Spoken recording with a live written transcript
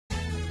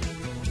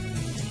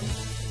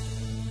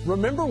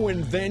Remember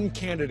when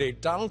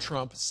then-candidate Donald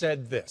Trump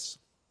said this?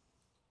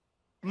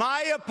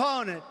 My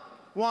opponent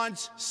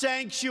wants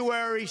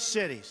sanctuary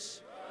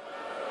cities.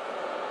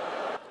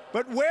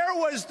 But where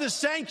was the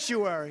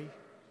sanctuary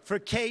for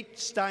Kate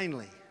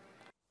Steinle?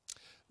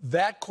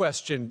 That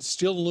question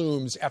still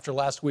looms after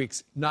last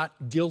week's not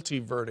guilty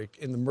verdict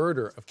in the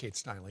murder of Kate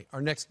Steinle.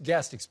 Our next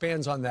guest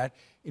expands on that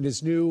in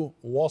his new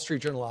Wall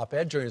Street Journal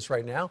op-ed. Joining us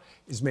right now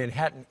is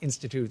Manhattan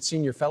Institute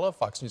senior fellow,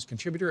 Fox News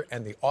contributor,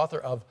 and the author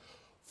of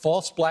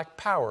False Black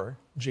Power,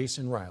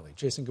 Jason Riley.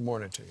 Jason, good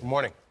morning to you. Good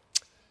morning.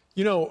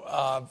 You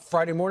know,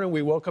 Friday morning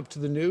we woke up to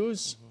the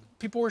news.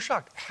 People were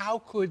shocked. How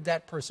could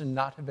that person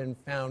not have been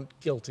found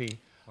guilty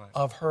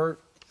of her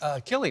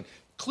killing?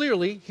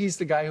 Clearly, he's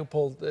the guy who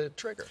pulled the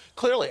trigger.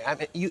 Clearly. I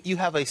mean, you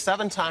have a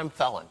 7-time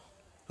felon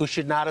who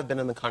should not have been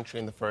in the country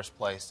in the first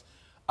place,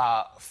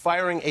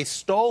 firing a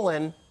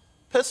stolen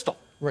pistol.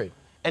 Right.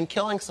 And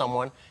killing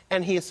someone,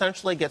 and he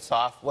essentially gets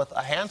off with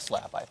a hand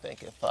slap, I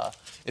think,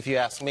 if you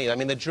ask me. I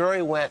mean, the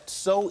jury went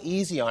so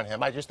easy on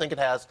him. I just think it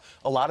has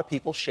a lot of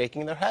people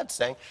shaking their heads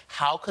saying,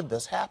 how could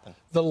this happen?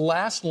 The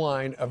last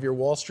line of your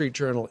Wall Street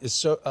Journal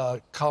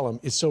column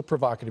is so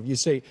provocative. You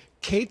say,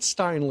 Kate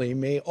Steinle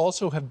may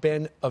also have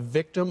been a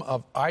victim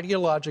of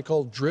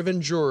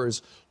ideological-driven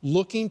jurors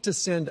looking to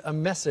send a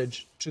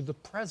message to the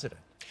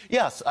president.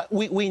 Yes,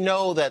 we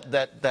know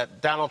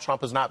that Donald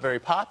Trump is not very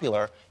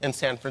popular in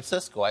San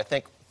Francisco. I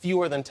think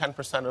fewer than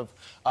 10%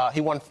 of,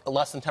 he won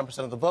less than 10%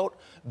 of the vote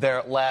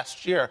there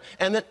last year.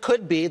 And it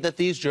could be that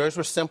these jurors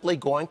were simply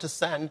going to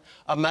send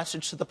a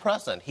message to the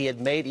president. He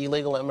had made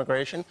illegal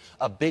immigration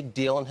a big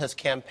deal in his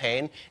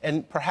campaign,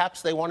 and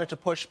perhaps they wanted to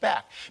push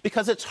back.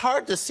 Because it's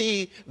hard to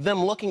see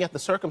them looking at the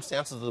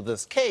circumstances of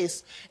this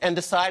case and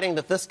deciding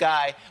that this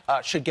guy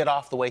should get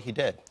off the way he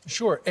did.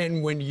 Sure,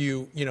 and when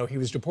you know, he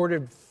was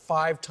deported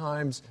 5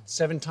 times,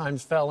 7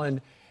 times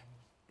felon.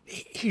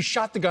 He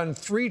shot the gun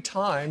 3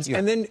 times,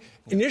 and then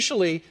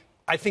initially,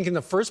 I think in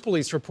the first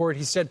police report,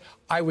 he said,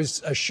 I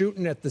was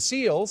shooting at the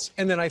SEALs,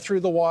 and then I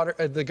threw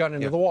the gun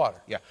into the water.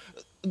 Yeah.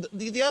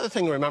 The other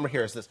thing to remember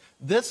here is this.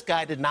 This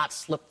guy did not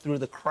slip through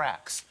the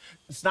cracks.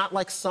 It's not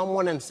like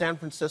someone in San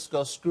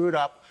Francisco screwed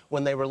up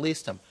when they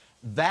released him.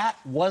 That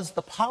was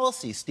the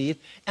policy, Steve.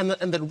 And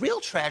the real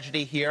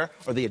tragedy here,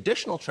 or the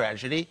additional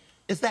tragedy,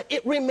 is that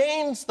it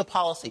remains the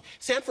policy.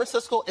 San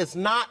Francisco is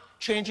not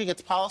changing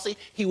its policy.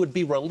 He would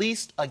be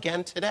released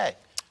again today.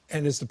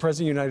 And as the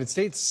President of the United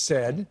States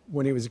said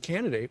when he was a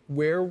candidate,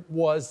 where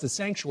was the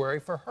sanctuary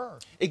for her?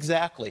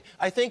 Exactly.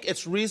 I think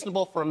it's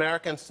reasonable for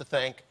Americans to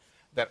think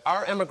that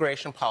our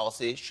immigration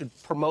policy should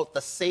promote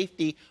the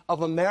safety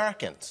of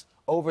Americans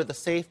over the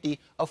safety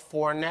of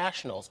foreign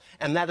nationals.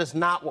 And that is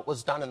not what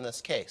was done in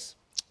this case.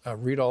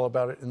 Read all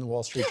about it in the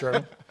Wall Street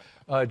Journal.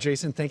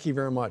 Jason, thank you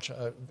very much.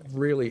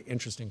 Really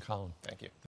interesting column. Thank you.